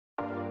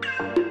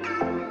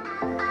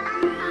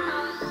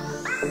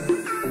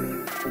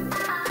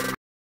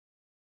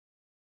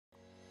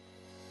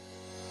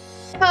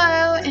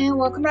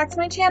welcome back to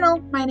my channel.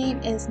 My name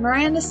is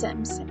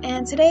MirandaSimsyt,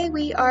 and today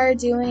we are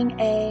doing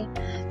a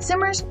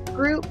Simmers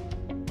group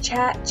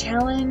chat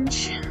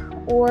challenge,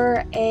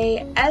 or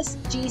a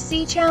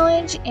SGC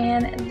challenge,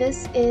 and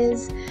this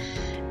is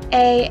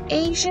a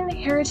Asian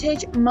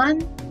Heritage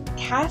Month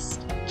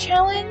cast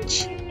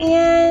challenge.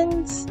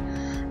 And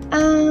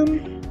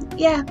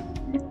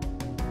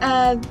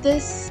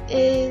this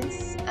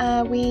is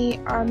we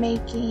are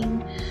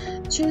making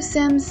 2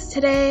 Sims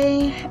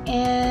today,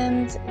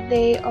 and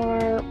they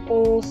are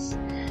both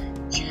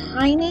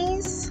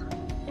Chinese.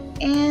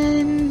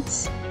 And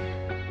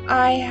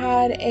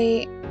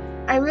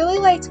I really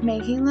liked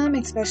making them,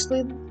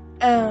 especially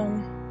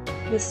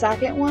the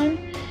second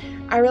one.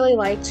 I really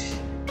liked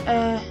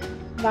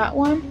that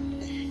one,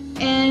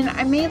 and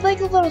I made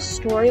like a little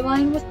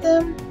storyline with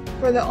them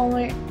for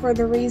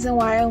the reason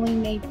why I only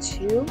made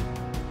 2.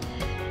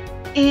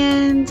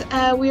 And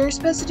we were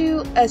supposed to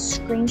do a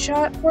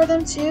screenshot for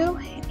them too,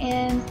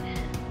 and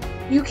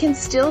you can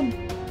still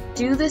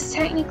do this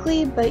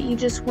technically, but you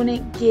just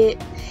wouldn't get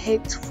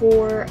picked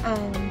for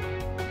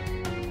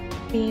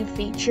being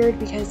featured,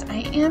 because I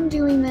am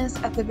doing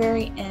this at the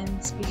very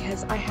end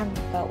because I haven't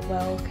felt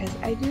well, because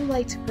I do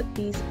like to put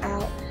these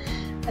out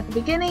at the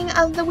beginning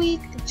of the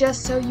week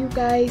just so you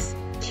guys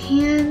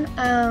can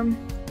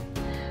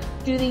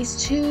do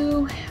these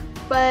too.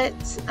 But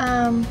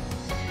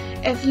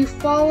if you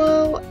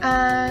follow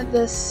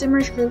the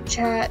Simmers group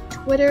chat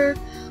Twitter,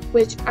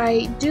 which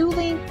I do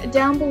link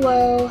down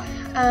below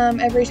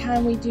every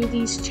time we do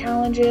these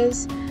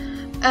challenges,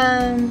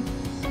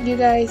 you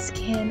guys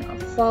can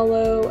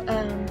follow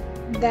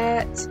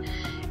that.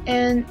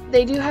 And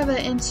they do have an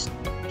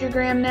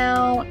Instagram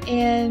now,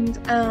 and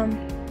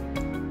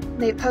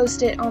they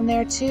post it on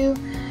there too,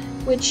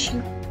 which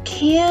you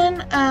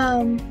can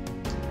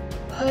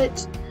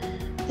put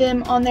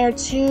them on there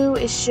too.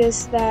 It's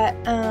just that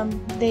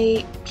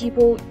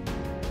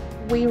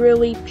we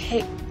really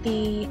pick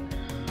the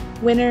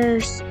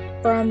winners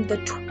from the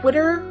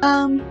Twitter.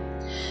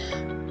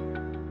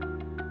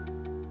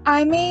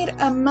 I made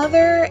a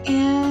mother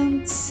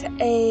and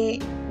a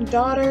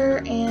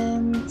daughter,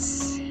 and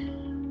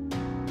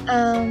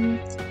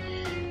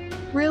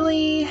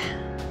really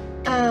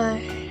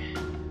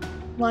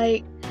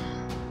like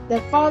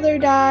the father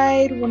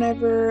died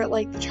whenever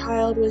like the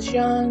child was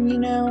young, you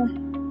know,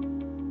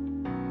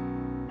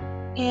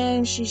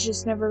 and she's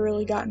just never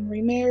really gotten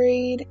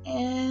remarried,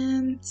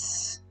 and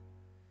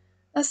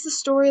that's the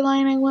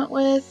storyline I went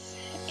with.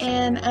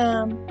 And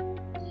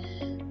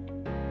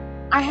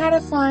I had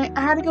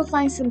to go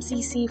find some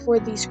CC for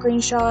the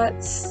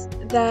screenshots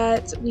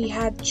that we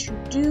had to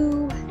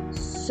do,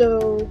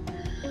 so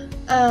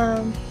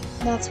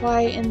that's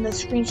why in the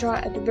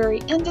screenshot at the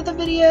very end of the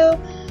video,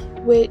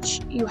 which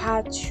you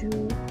had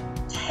to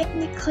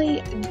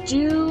technically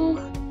do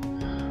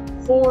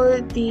for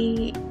it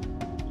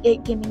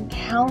getting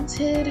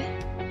counted,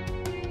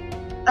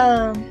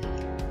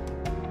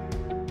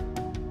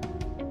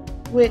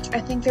 which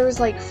I think there was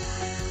like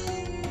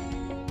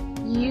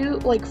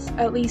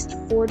at least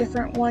 4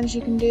 different ones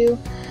you can do.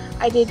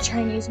 I did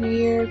Chinese New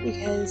Year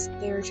because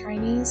they're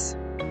Chinese.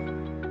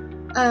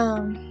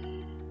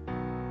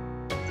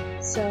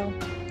 So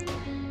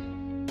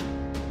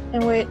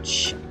in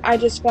which I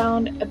just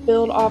found a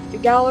build off the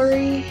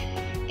gallery,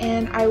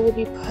 and I will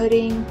be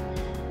putting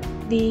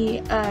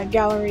the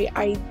gallery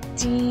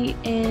ID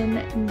in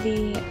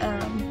the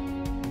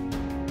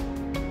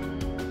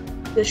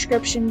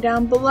description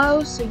down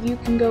below, so you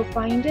can go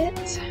find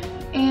it.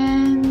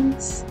 And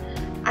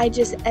I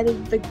just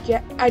edited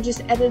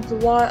the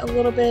lot a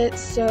little bit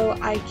so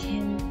I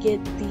can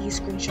get the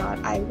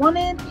screenshot I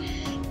wanted.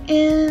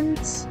 And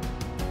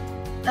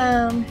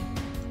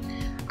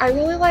I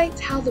really liked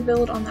how the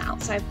build on the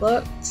outside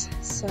looked,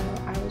 so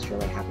I was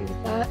really happy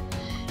with that.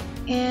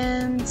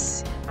 And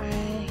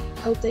I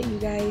hope that you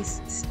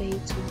guys stay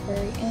to the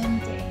very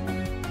end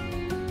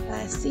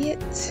and see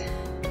it.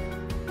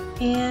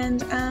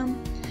 And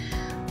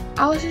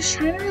I was just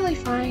trying to really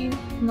find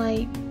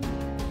like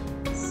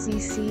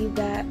CC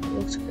that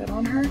looks good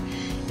on her,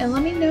 and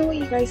let me know what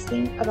you guys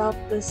think about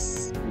the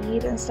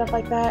speed and stuff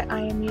like that.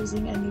 I am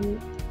using a new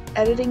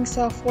editing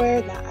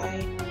software that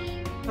I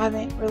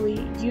haven't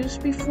really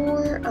used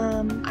before,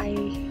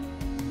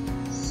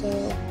 so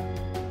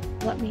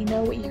let me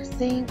know what you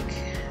think.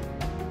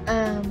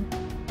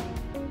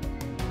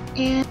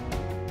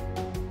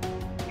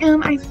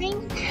 And I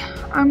think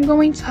I'm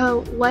going to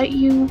let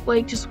you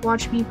like just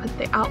watch me put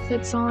the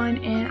outfits on,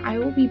 and I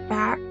will be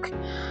back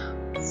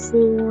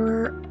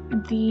for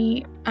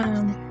the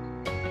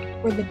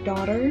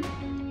daughter.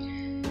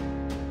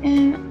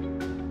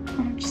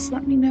 And just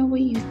let me know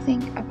what you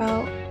think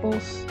about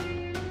both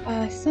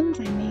Sims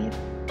I made,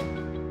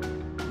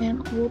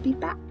 and we'll be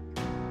back.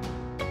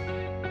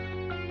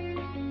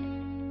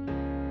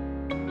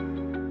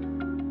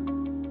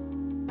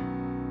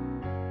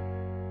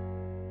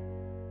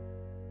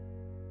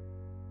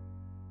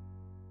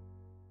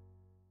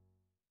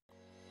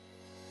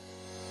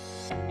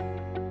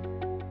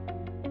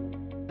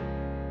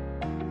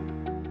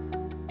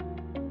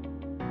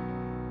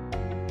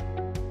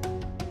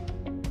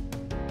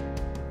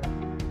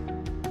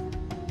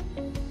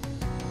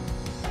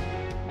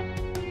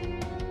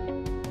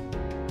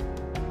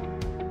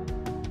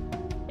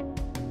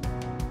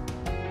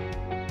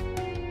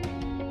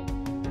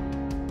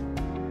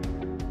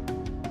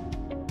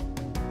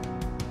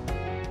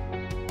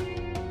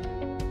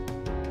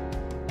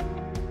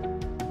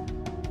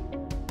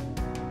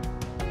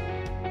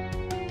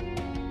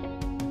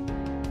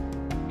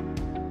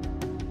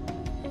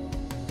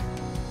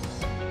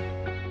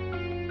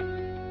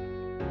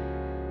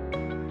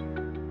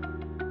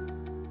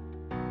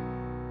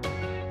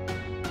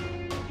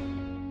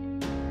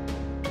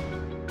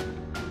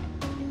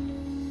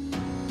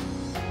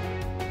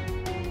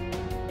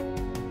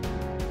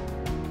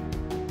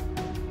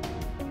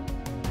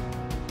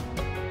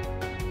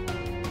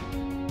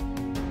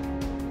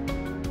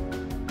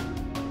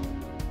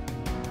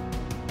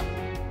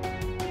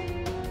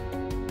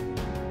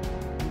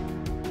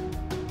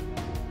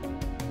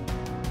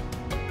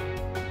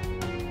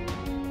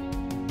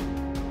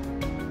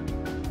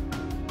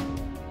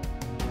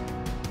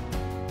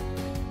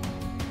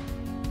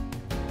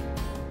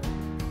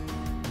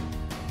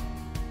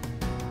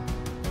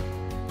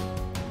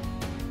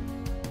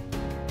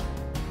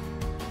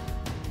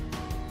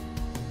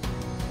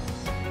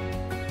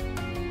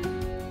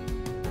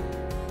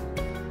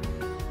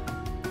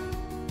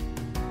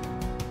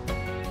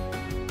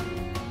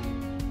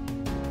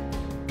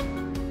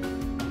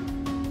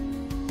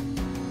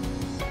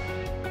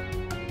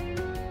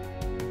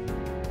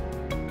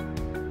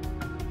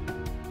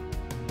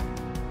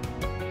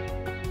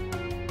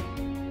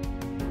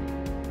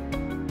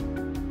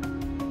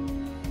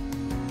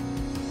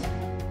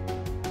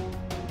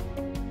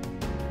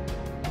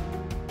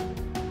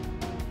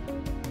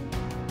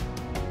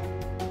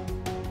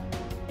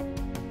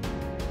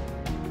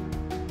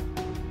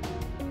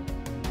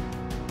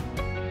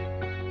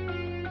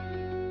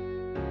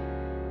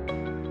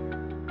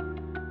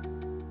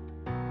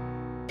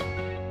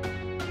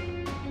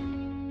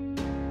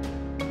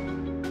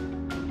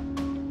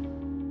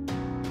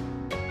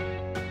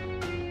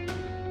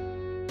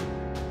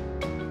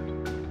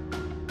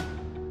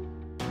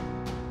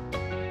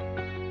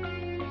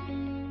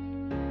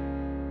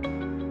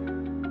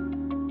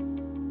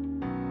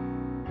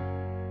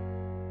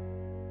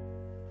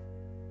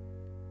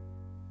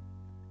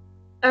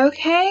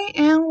 Okay,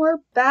 and we're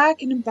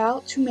back and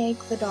about to make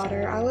the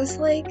daughter. I was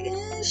like,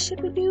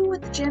 should we do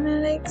with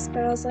genetics?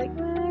 But I was like,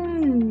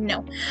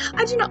 no.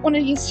 I do not want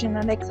to use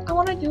genetics. I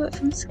want to do it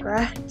from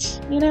scratch,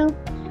 you know?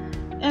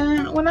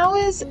 And when I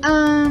was,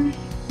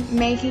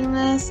 making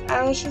this,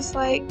 I was just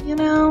like, you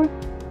know,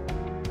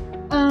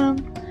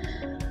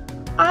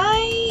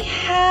 I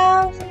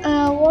have,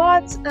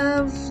 lots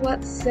of,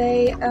 let's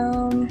say,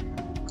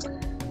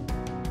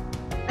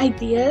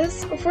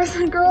 ideas for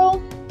the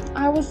girl.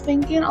 I was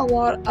thinking a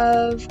lot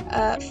of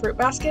Fruit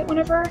Basket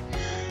whenever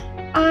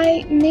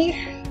I made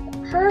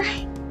her,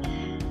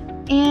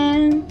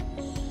 and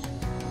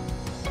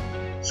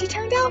she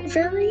turned out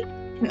very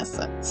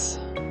innocent.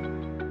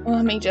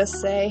 Let me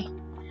just say,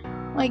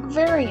 like,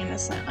 very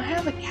innocent. I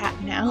have a cat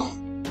now.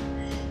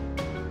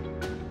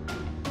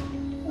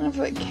 I have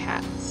a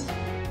cat.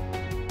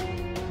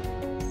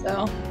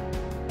 So,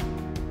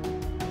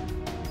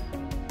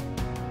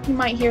 you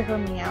might hear her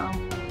meow.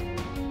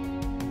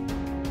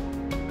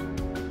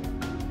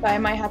 But I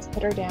might have to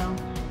put her down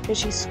because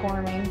she's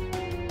squirming.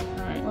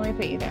 Alright, let me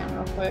put you down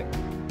real quick.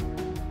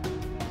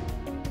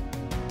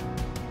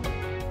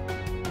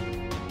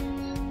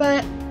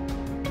 But,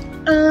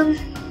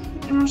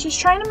 I was just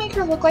trying to make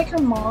her look like her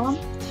mom.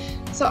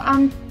 So,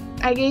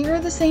 I gave her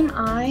the same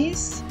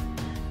eyes,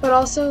 but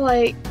also,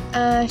 like,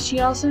 she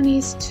also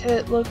needs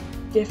to look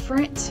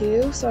different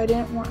too, so I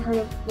didn't want her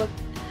to look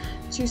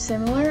too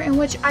similar, in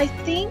which I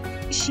think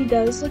she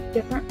does look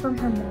different from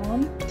her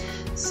mom.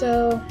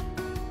 So,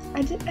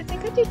 I think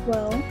I did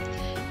well.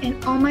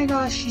 And oh my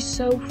gosh, she's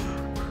so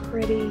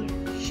pretty.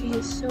 She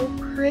is so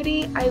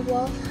pretty. I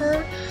love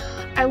her.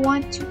 I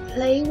want to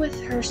play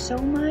with her so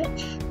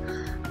much.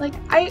 Like,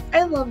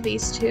 I love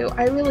these two.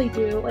 I really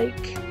do.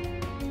 Like,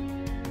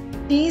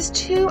 these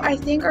two I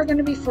think are going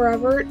to be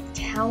forever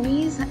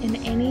townies in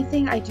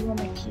anything I do on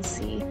my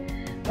PC.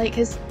 Like,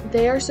 because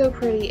they are so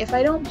pretty. If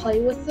I don't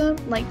play with them,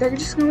 like, they're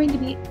just going to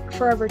be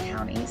forever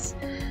townies.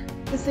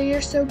 Because they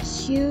are so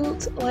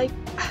cute. Like,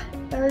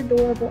 they're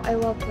adorable. I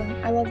love them.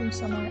 I love them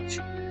so much.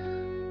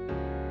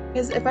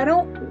 Because if I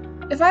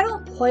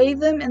don't play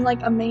them in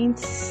like a main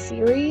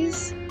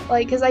series,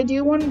 like, because I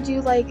do want to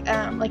do like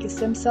a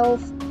sim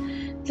self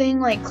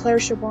thing like Claire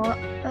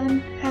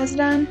Chabon has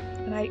done,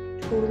 and I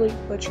totally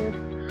butchered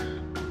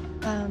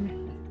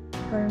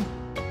her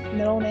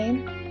middle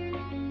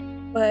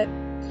name, but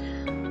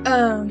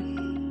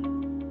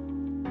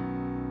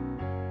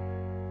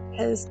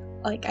because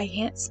like I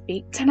can't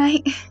speak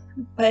tonight,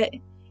 but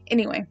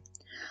anyway.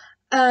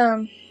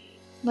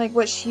 Like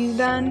what she's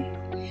done,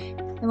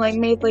 and like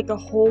made like a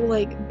whole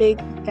like big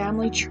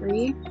family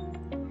tree.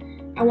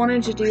 I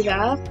wanted to do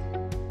that,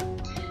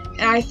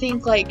 and I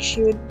think like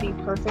she would be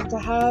perfect to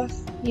have,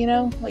 you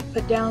know, like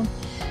put down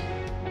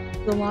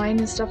the line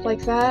and stuff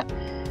like that.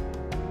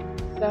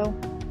 So,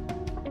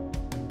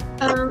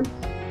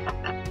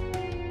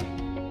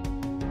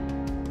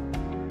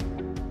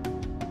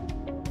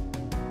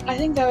 I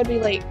think that would be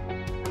like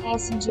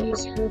awesome to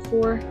use her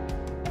for,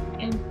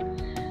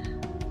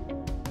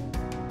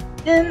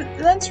 and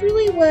that's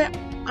really what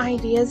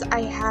ideas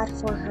I had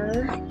for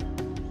her.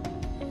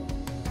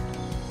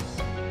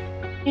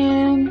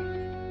 And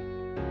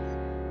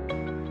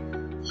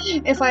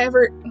if I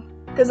ever,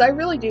 because I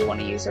really do want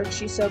to use her,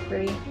 she's so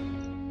pretty.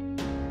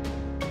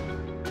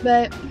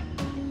 But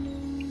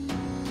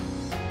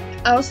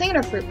I was thinking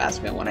of Fruit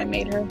Basket when I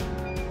made her.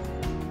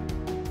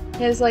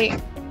 Because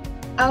like,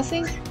 I was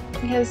thinking,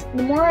 because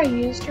the more I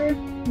used her,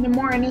 the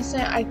more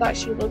innocent I thought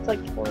she looked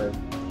like for her.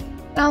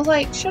 And I was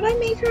like, should I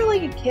make her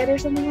like a kid or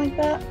something like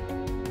that?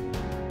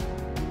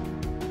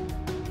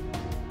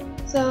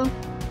 So,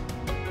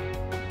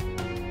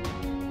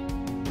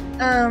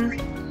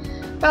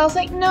 but I was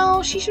like,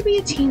 no, she should be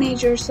a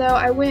teenager, so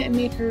I went and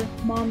made her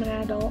mom and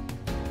adult.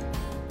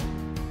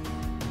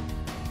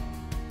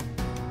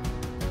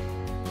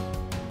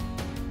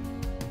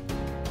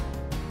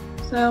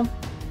 So,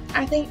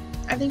 I think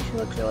she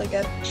looks really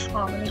good.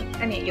 Oh,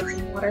 I need to get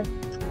some water.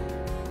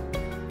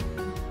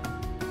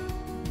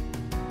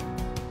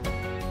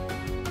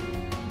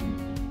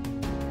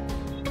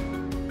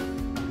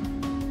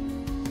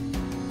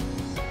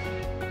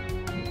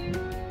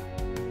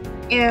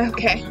 Yeah,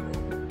 okay.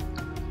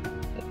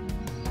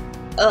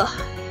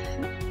 Ugh.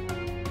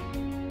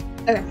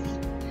 Okay.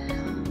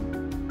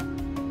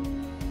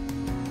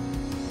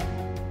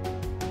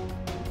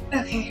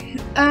 Okay.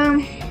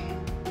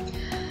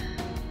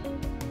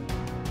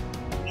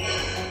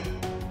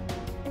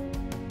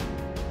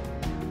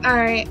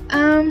 Alright,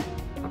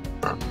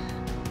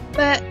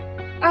 but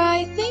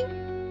I think,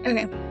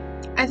 okay,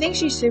 I think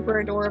she's super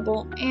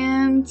adorable,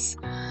 and,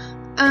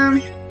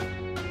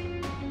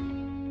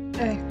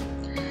 okay.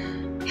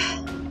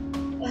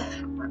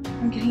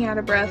 I'm getting out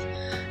of breath.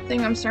 I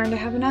think I'm starting to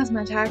have an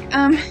asthma attack.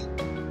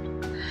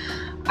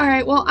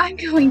 Alright, well, I'm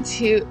going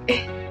to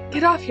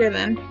get off here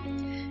then,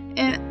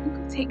 and I'm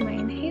going to take my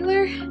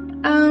inhaler.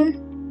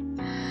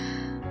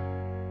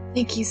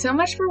 Thank you so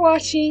much for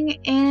watching,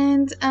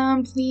 and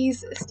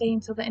please stay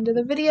until the end of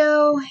the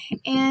video,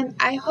 and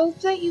I hope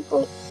that you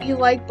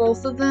like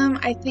both of them.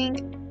 I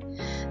think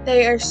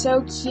They are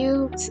so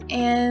cute,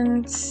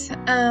 and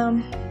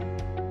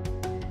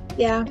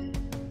yeah.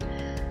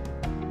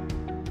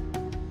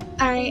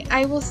 Alright,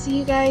 I will see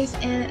you guys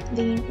in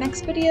the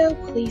next video.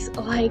 Please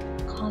like,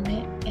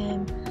 comment,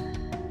 and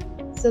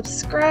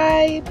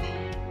subscribe.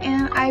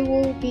 And I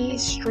will be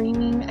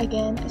streaming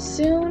again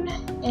soon.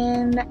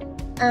 And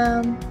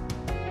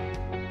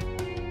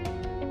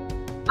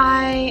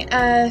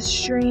I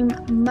stream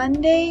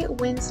Monday,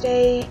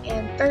 Wednesday,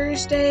 and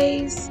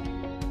Thursdays.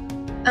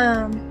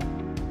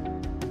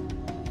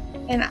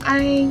 And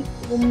I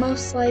will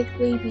most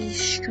likely be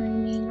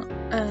streaming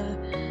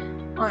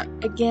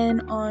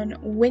again on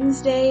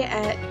Wednesday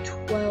at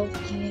 12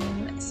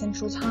 p.m.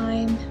 Central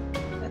Time.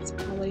 That's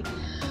probably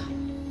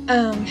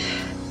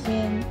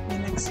when the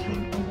next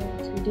time I'm going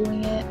to be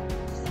doing it.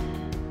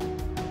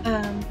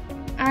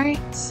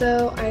 Alright,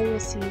 so I will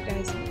see you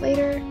guys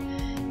later,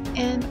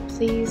 and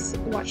please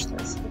watch the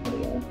rest of the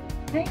video.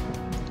 Alright,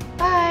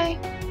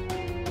 bye!